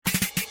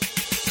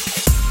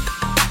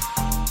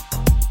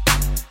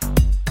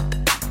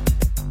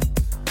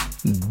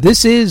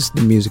This is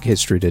the Music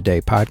History Today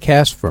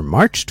podcast for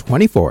March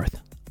 24th.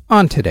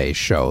 On today's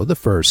show, the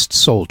first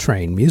Soul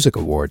Train Music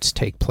Awards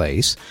take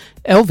place,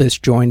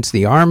 Elvis joins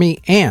the Army,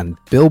 and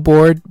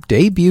Billboard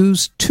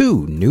debuts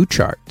 2 new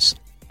charts.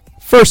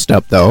 First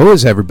up, though,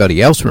 as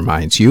everybody else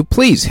reminds you,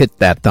 please hit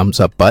that thumbs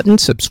up button,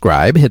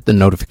 subscribe, hit the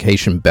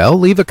notification bell,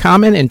 leave a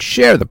comment, and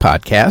share the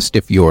podcast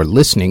if you're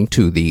listening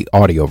to the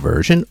audio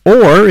version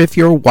or if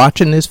you're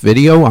watching this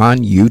video on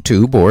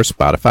YouTube or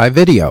Spotify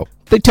video.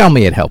 They tell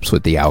me it helps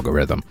with the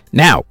algorithm.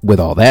 Now, with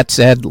all that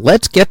said,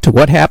 let's get to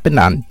what happened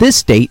on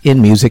this date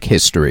in music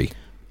history.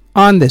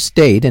 On this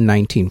date in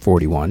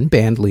 1941,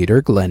 band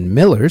leader Glenn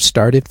Miller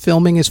started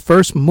filming his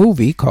first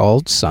movie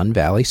called Sun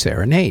Valley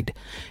Serenade.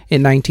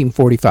 In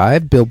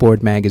 1945,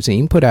 Billboard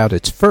magazine put out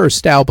its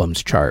first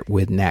albums chart,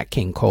 with Nat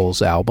King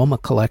Cole's album, A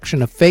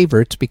Collection of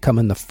Favorites,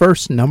 becoming the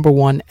first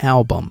 #1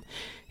 album.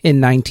 In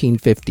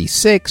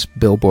 1956,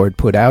 Billboard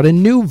put out a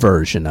new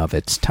version of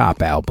its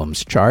top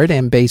albums chart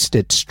and based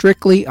it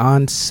strictly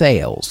on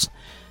sales.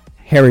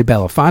 Harry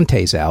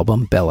Belafonte's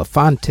album,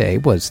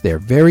 Belafonte, was their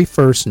very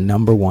first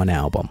 #1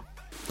 album.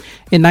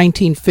 In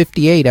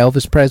 1958,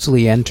 Elvis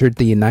Presley entered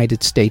the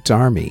United States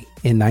Army.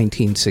 In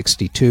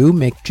 1962,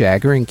 Mick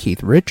Jagger and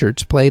Keith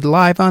Richards played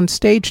live on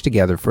stage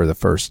together for the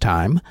first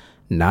time,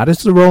 not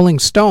as the Rolling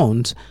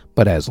Stones,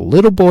 but as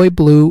Little Boy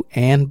Blue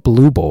and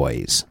Blue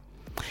Boys.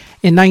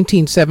 In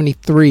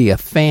 1973, a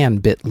fan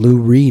bit Lou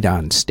Reed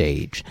on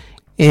stage.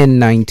 In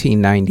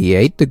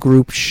 1998, the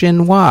group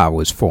Chinois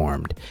was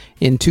formed.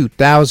 In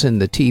 2000,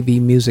 the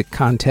TV music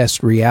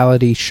contest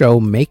reality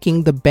show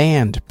Making the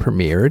Band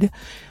premiered.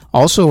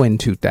 Also in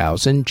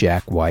 2000,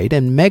 Jack White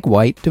and Meg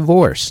White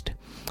divorced.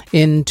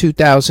 In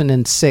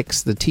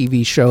 2006, the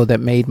TV show that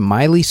made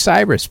Miley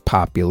Cyrus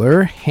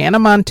popular, Hannah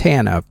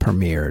Montana,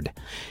 premiered.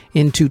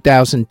 In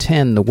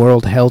 2010, the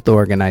World Health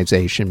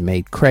Organization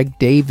made Craig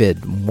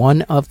David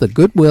one of the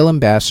Goodwill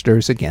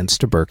Ambassadors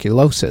against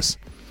tuberculosis.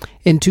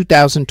 In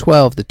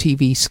 2012, the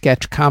TV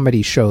sketch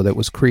comedy show that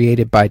was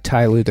created by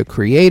Tyler the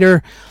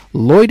Creator,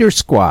 Loiter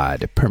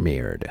Squad,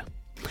 premiered.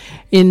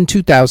 In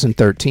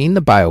 2013,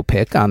 the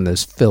biopic on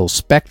this Phil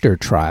Spector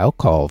trial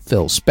called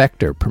Phil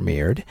Spector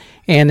premiered.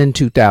 And in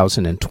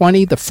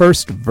 2020, the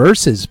first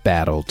Versus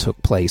battle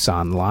took place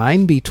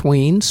online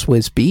between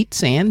Swizz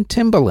Beatz and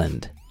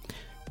Timbaland.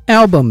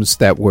 Albums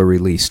that were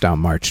released on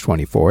March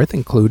 24th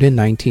include in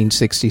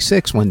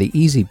 1966 when the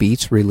Easy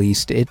Beats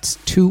released It's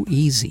Too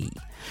Easy.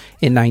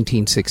 In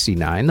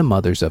 1969, the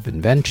Mothers of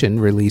Invention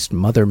released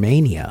Mother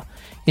Mania.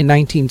 In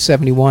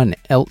 1971,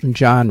 Elton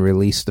John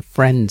released the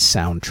Friends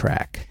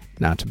soundtrack,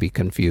 not to be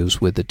confused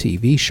with the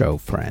TV show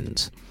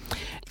Friends.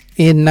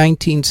 In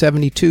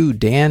 1972,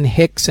 Dan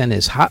Hicks and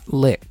his Hot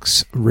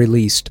Licks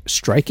released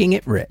Striking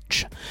It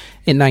Rich.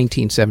 In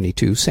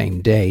 1972,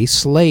 same day,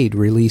 Slade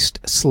released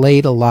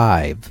Slade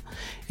Alive.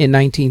 In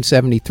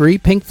 1973,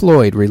 Pink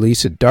Floyd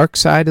released Dark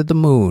Side of the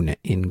Moon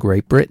in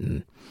Great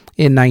Britain.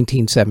 In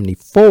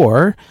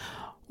 1974,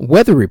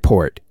 Weather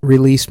Report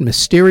released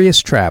Mysterious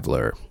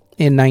Traveler.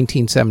 In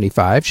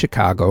 1975,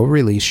 Chicago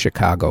released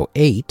Chicago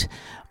 8.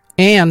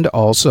 And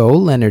also,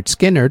 Lynyrd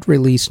Skynyrd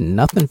released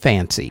Nothing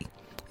Fancy.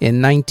 In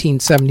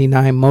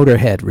 1979,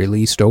 Motorhead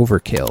released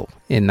Overkill.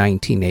 In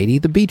 1980,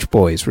 the Beach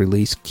Boys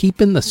released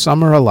Keepin' the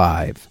Summer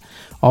Alive.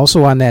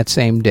 Also on that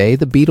same day,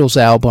 the Beatles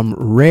album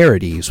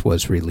Rarities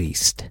was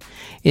released.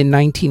 In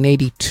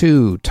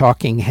 1982,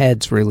 Talking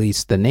Heads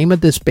released The Name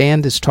of This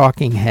Band is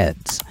Talking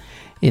Heads.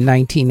 In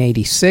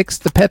 1986,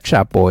 the Pet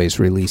Shop Boys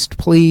released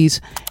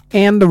Please,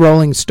 and the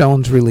Rolling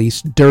Stones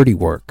released Dirty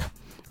Work.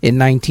 In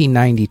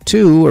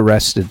 1992,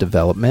 Arrested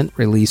Development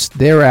released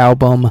their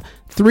album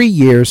 3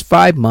 Years,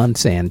 5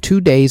 Months, and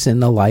 2 Days in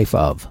the Life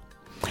of.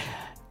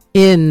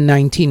 In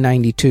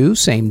 1992,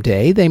 same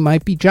day, They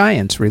Might Be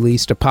Giants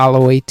released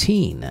Apollo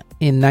 18.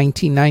 In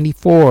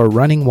 1994,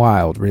 Running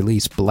Wild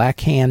released Black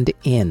Hand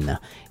In.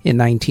 In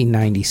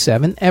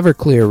 1997,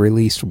 Everclear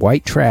released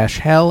White Trash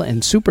Hell,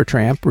 and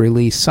Supertramp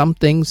released Some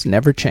Things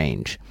Never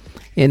Change.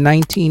 In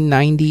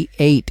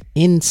 1998,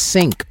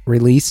 NSYNC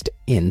released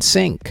In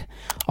Sync.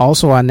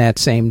 Also on that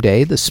same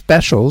day, The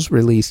Specials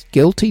released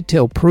Guilty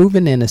Till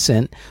Proven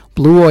Innocent,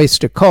 Blue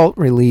Oyster Cult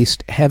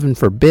released Heaven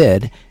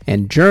Forbid,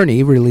 and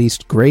Journey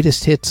released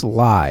Greatest Hits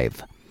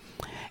Live.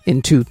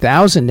 In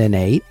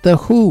 2008, The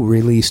Who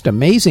released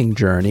Amazing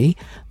Journey,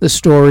 the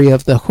story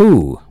of The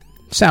Who,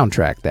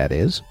 soundtrack that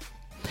is.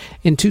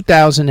 In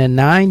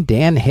 2009,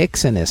 Dan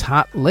Hicks and his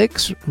Hot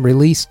Licks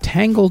released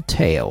Tangled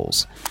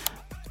Tales.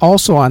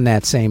 Also on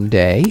that same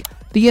day,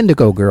 the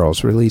Indigo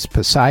Girls released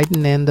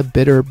Poseidon and the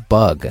Bitter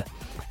Bug.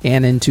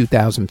 And in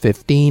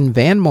 2015,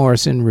 Van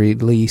Morrison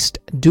released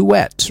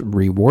Duets,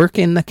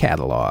 reworking the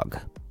catalog.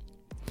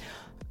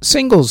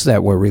 Singles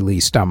that were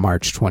released on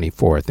March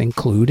 24th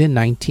include in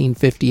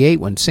 1958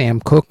 when Sam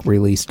Cooke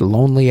released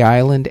Lonely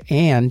Island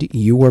and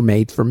You Were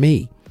Made for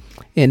Me.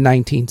 In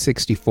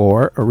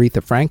 1964,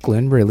 Aretha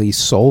Franklin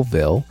released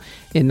Soulville.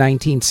 In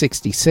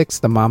 1966,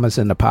 the Mamas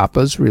and the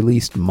Papas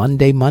released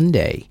Monday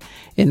Monday.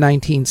 In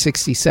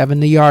 1967,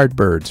 the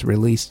Yardbirds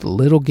released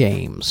Little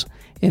Games.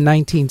 In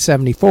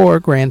 1974,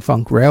 Grand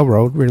Funk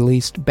Railroad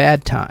released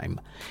Bad Time.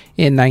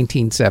 In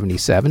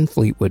 1977,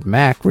 Fleetwood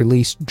Mac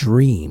released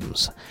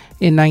Dreams.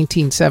 In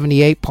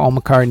 1978, Paul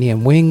McCartney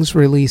and Wings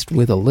released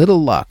With a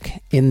Little Luck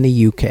in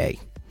the UK.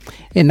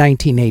 In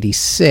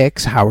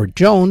 1986, Howard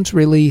Jones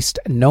released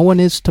No One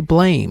Is to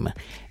Blame.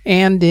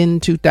 And in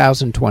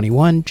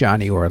 2021,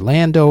 Johnny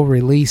Orlando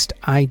released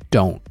I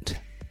Don't.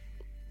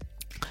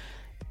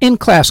 In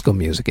classical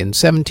music, in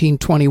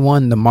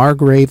 1721, the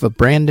Margrave of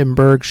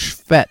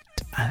Brandenburg-Schwedt,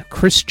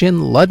 Christian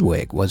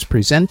Ludwig, was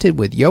presented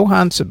with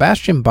Johann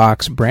Sebastian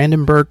Bach's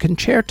Brandenburg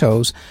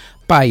Concertos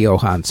by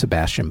Johann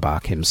Sebastian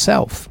Bach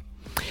himself.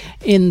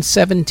 In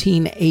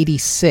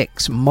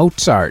 1786,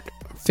 Mozart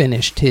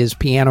finished his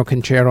Piano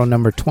Concerto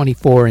No.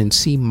 24 in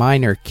C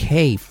minor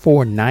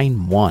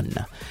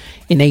K491.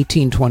 In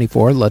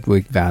 1824,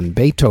 Ludwig van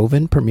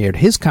Beethoven premiered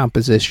his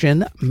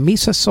composition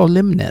Missa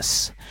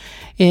Solemnis.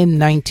 In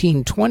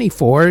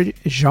 1924,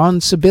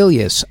 Jean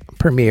Sibelius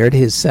premiered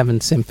his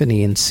Seventh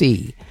Symphony in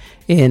C.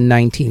 In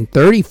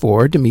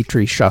 1934,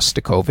 Dmitri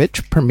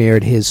Shostakovich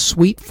premiered his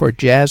Suite for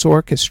Jazz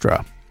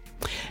Orchestra.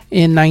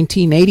 In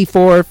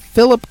 1984,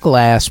 Philip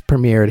Glass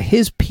premiered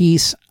his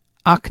piece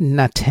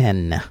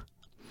Akhenaten.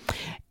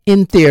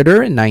 In theater,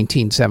 in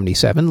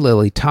 1977,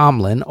 Lily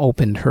Tomlin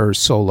opened her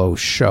solo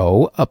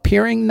show,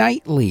 appearing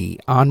nightly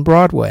on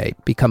Broadway,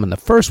 becoming the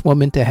first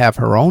woman to have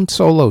her own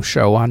solo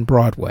show on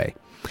Broadway.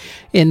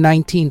 In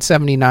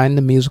 1979,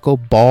 the musical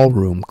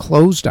Ballroom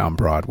closed on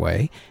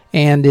Broadway,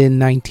 and in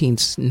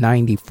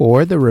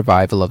 1994, the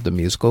revival of the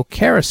musical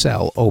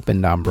Carousel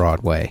opened on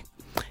Broadway.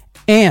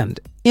 And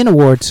in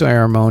award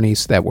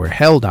ceremonies that were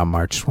held on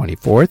March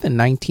 24th, in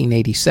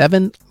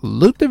 1987,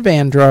 Luther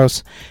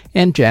Vandross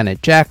and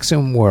Janet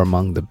Jackson were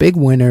among the big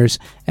winners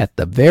at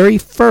the very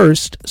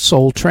first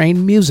Soul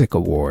Train Music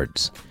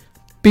Awards.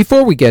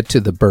 Before we get to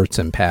the births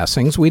and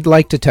passings, we'd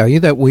like to tell you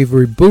that we've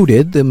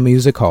rebooted the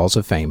Music Halls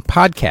of Fame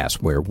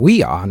podcast, where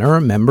we honor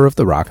a member of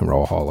the Rock and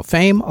Roll Hall of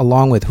Fame,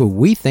 along with who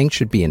we think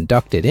should be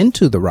inducted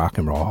into the Rock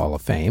and Roll Hall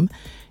of Fame,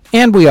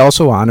 and we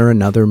also honor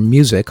another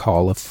Music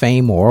Hall of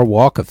Fame or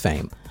Walk of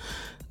Fame.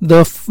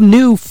 The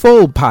new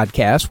full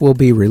podcast will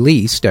be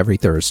released every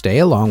Thursday,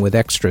 along with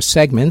extra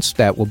segments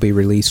that will be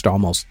released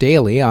almost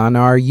daily on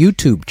our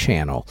YouTube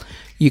channel.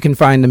 You can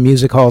find the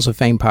Music Halls of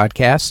Fame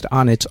podcast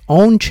on its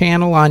own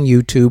channel on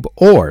YouTube,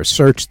 or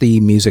search the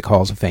Music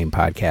Halls of Fame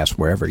podcast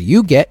wherever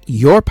you get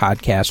your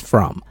podcast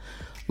from.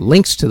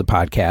 Links to the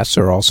podcasts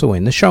are also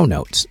in the show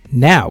notes.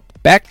 Now,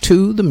 back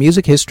to the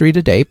Music History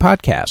Today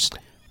podcast.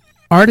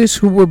 Artists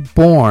who were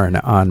born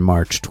on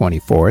March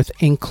 24th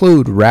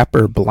include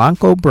rapper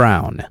Blanco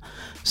Brown,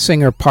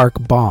 singer Park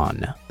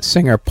Bond,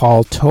 singer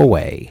Paul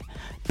Towe,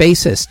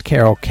 bassist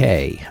Carol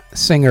Kay,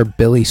 singer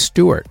Billy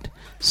Stewart,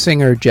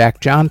 singer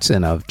Jack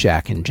Johnson of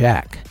Jack and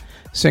Jack,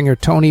 singer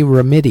Tony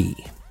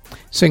Remedy,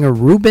 singer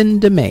Ruben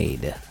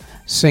DeMade,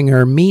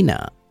 singer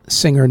Mina,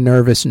 singer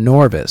Nervous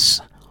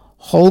Norvis,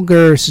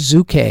 Holger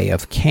Zuke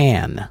of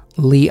Can,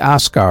 Lee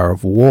Oscar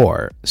of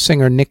War,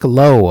 singer Nick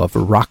Lowe of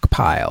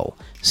Rockpile,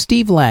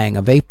 Steve Lang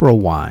of April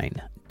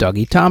Wine,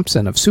 Dougie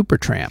Thompson of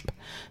Supertramp,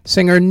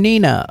 singer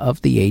Nina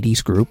of the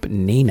 80s group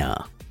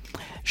Nina,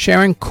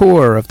 Sharon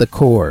Coor of the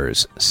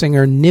Coors,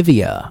 singer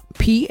Nivea,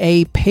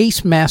 P.A.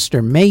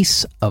 Pacemaster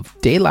Mace of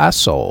De La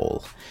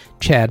Soul,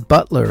 Chad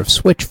Butler of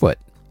Switchfoot,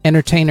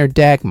 entertainer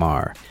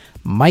Dagmar,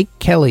 Mike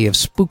Kelly of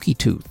Spooky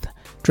Tooth,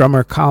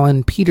 drummer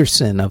Colin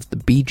Peterson of the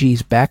Bee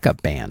Gees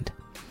backup band,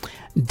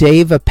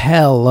 Dave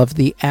Appel of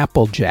the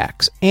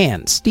Applejacks,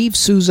 and Steve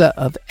Souza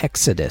of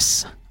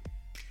Exodus.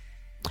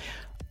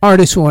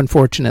 Artists who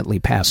unfortunately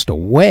passed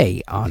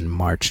away on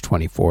March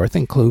 24th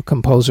include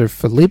composer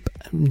Philippe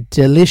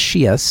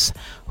Delicious,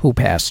 who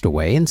passed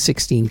away in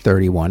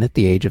 1631 at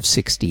the age of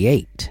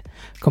 68.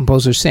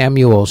 Composer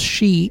Samuel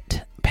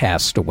Sheet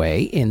passed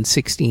away in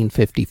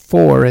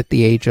 1654 at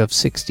the age of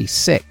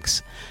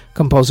 66.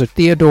 Composer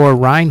Theodore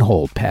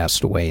Reinhold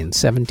passed away in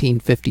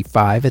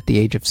 1755 at the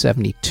age of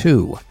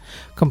 72.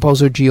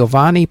 Composer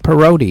Giovanni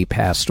Perotti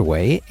passed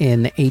away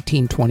in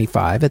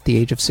 1825 at the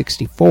age of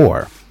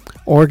 64.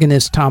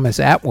 Organist Thomas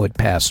Atwood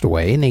passed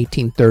away in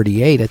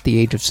 1838 at the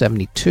age of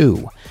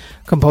 72.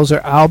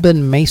 Composer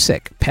Alban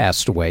Masek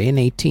passed away in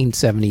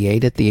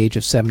 1878 at the age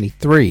of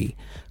 73.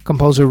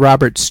 Composer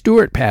Robert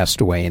Stewart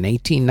passed away in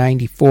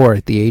 1894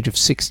 at the age of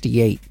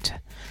 68.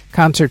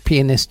 Concert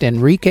pianist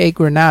Enrique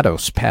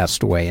Granados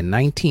passed away in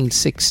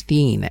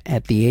 1916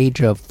 at the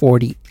age of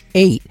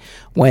 48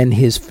 when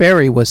his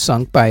ferry was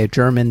sunk by a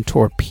German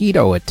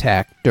torpedo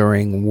attack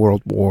during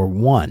World War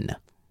I.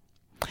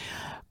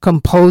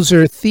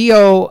 Composer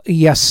Theo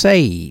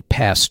Yassai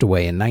passed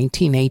away in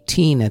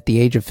 1918 at the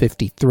age of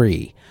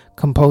 53.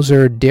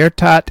 Composer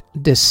Dertat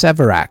de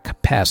Severac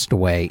passed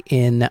away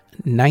in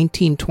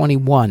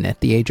 1921 at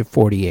the age of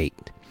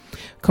 48.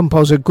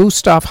 Composer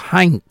Gustav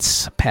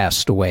Heinz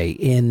passed away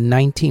in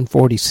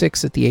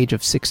 1946 at the age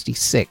of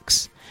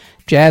 66.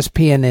 Jazz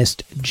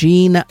pianist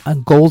Gene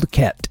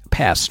Goldkett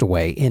passed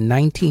away in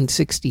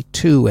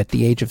 1962 at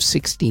the age of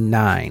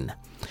 69.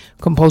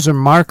 Composer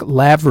Mark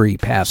Lavery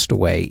passed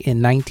away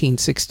in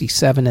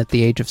 1967 at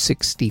the age of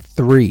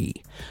 63.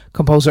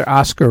 Composer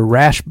Oscar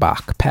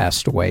Rashbach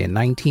passed away in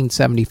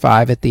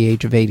 1975 at the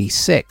age of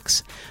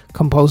 86.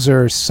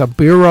 Composer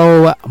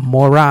Saburo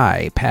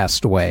Morai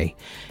passed away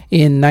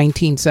in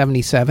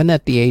 1977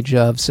 at the age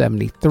of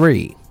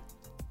 73.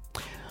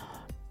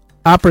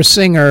 Opera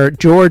singer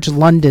George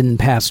London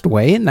passed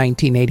away in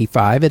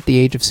 1985 at the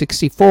age of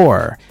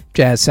 64.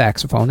 Jazz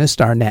saxophonist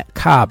Arnett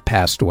Cobb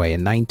passed away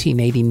in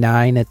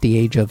 1989 at the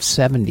age of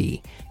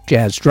 70.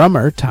 Jazz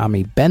drummer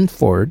Tommy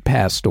Benford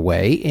passed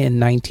away in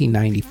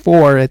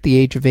 1994 at the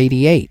age of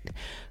 88.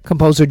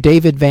 Composer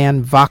David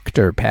Van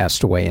Wachter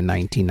passed away in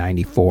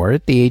 1994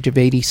 at the age of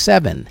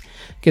 87.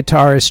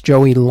 Guitarist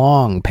Joey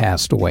Long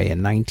passed away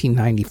in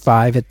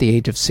 1995 at the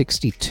age of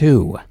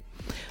 62.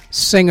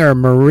 Singer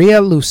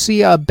Maria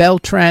Lucia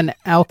Beltran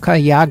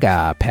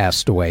Alcayaga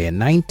passed away in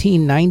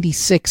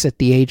 1996 at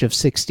the age of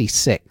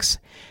 66.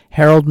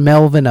 Harold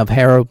Melvin of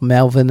Harold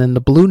Melvin and the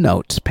Blue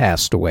Notes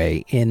passed away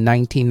in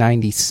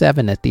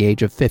 1997 at the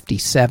age of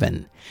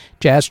 57.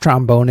 Jazz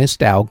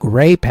trombonist Al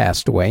Gray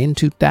passed away in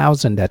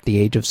 2000 at the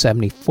age of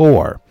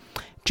 74.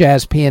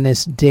 Jazz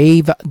pianist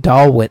Dave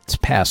Dalwitz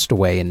passed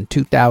away in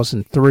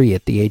 2003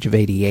 at the age of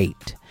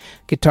 88.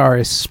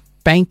 Guitarist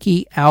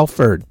Spanky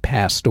Alford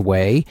passed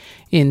away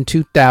in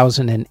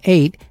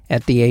 2008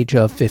 at the age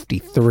of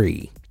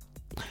 53.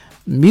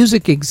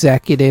 Music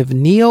executive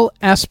Neil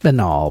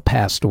Aspinall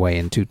passed away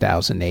in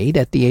 2008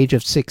 at the age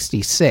of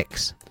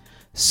 66.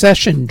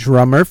 Session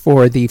drummer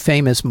for the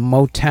famous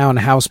Motown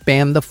house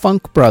band The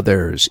Funk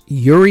Brothers,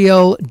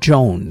 Uriel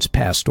Jones,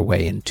 passed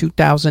away in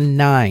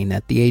 2009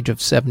 at the age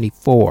of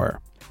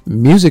 74.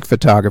 Music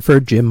photographer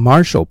Jim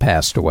Marshall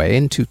passed away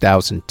in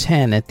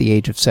 2010 at the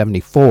age of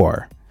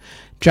 74.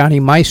 Johnny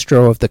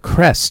Maestro of the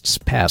Crests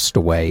passed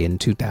away in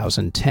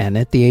 2010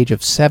 at the age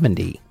of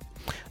 70.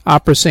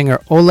 Opera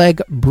singer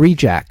Oleg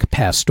Brijak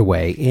passed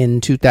away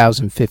in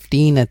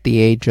 2015 at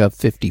the age of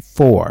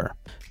 54.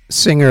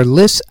 Singer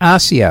Liz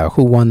Asia,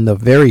 who won the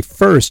very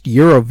first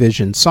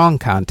Eurovision Song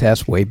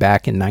Contest way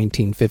back in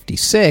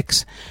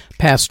 1956,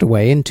 passed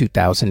away in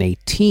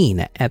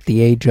 2018 at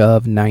the age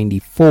of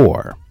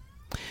 94.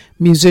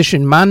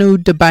 Musician Manu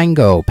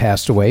Dibango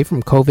passed away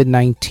from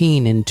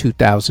COVID-19 in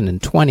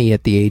 2020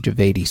 at the age of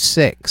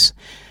 86.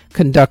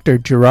 Conductor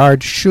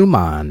Gerard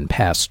Schumann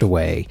passed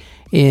away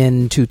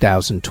in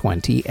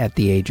 2020 at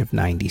the age of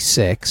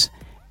 96.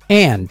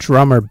 And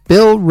drummer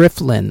Bill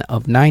Rieflin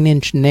of Nine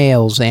Inch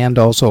Nails and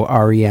also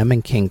R.E.M.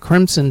 and King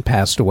Crimson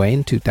passed away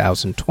in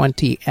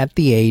 2020 at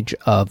the age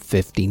of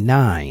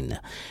 59.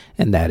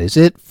 And that is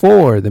it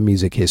for the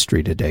Music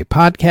History Today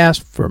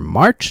podcast for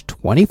March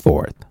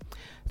 24th.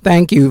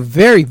 Thank you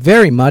very,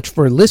 very much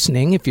for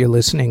listening if you're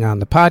listening on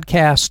the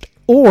podcast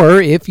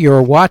or if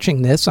you're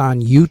watching this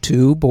on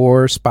YouTube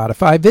or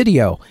Spotify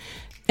video.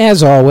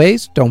 As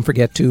always, don't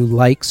forget to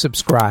like,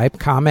 subscribe,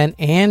 comment,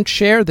 and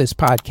share this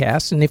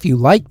podcast. And if you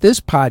like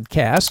this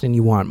podcast and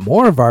you want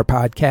more of our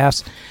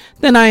podcasts,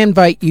 then I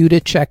invite you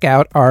to check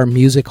out our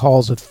Music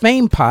Halls of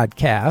Fame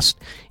podcast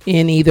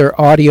in either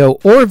audio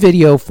or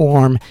video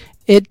form.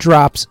 It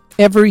drops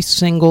every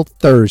single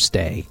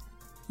Thursday.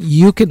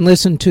 You can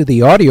listen to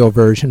the audio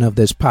version of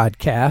this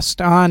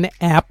podcast on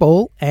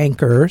Apple,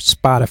 Anchor,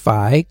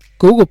 Spotify,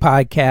 Google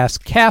Podcasts,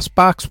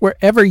 CastBox,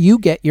 wherever you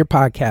get your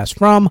podcast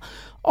from,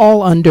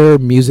 all under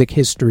Music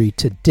History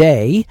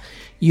Today.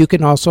 You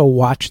can also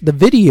watch the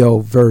video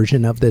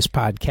version of this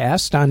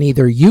podcast on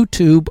either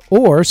YouTube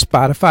or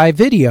Spotify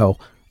video,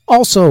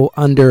 also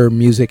under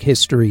Music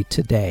History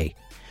Today.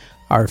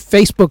 Our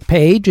Facebook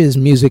page is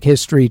Music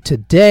History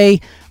Today.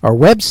 Our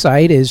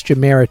website is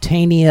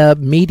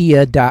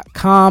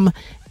jamaritaniamedia.com.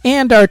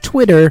 And our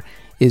Twitter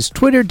is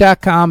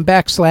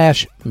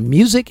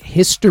twitter.com/Music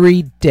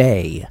History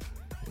Day.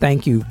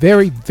 Thank you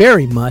very,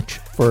 very much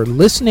for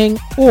listening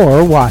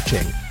or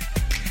watching.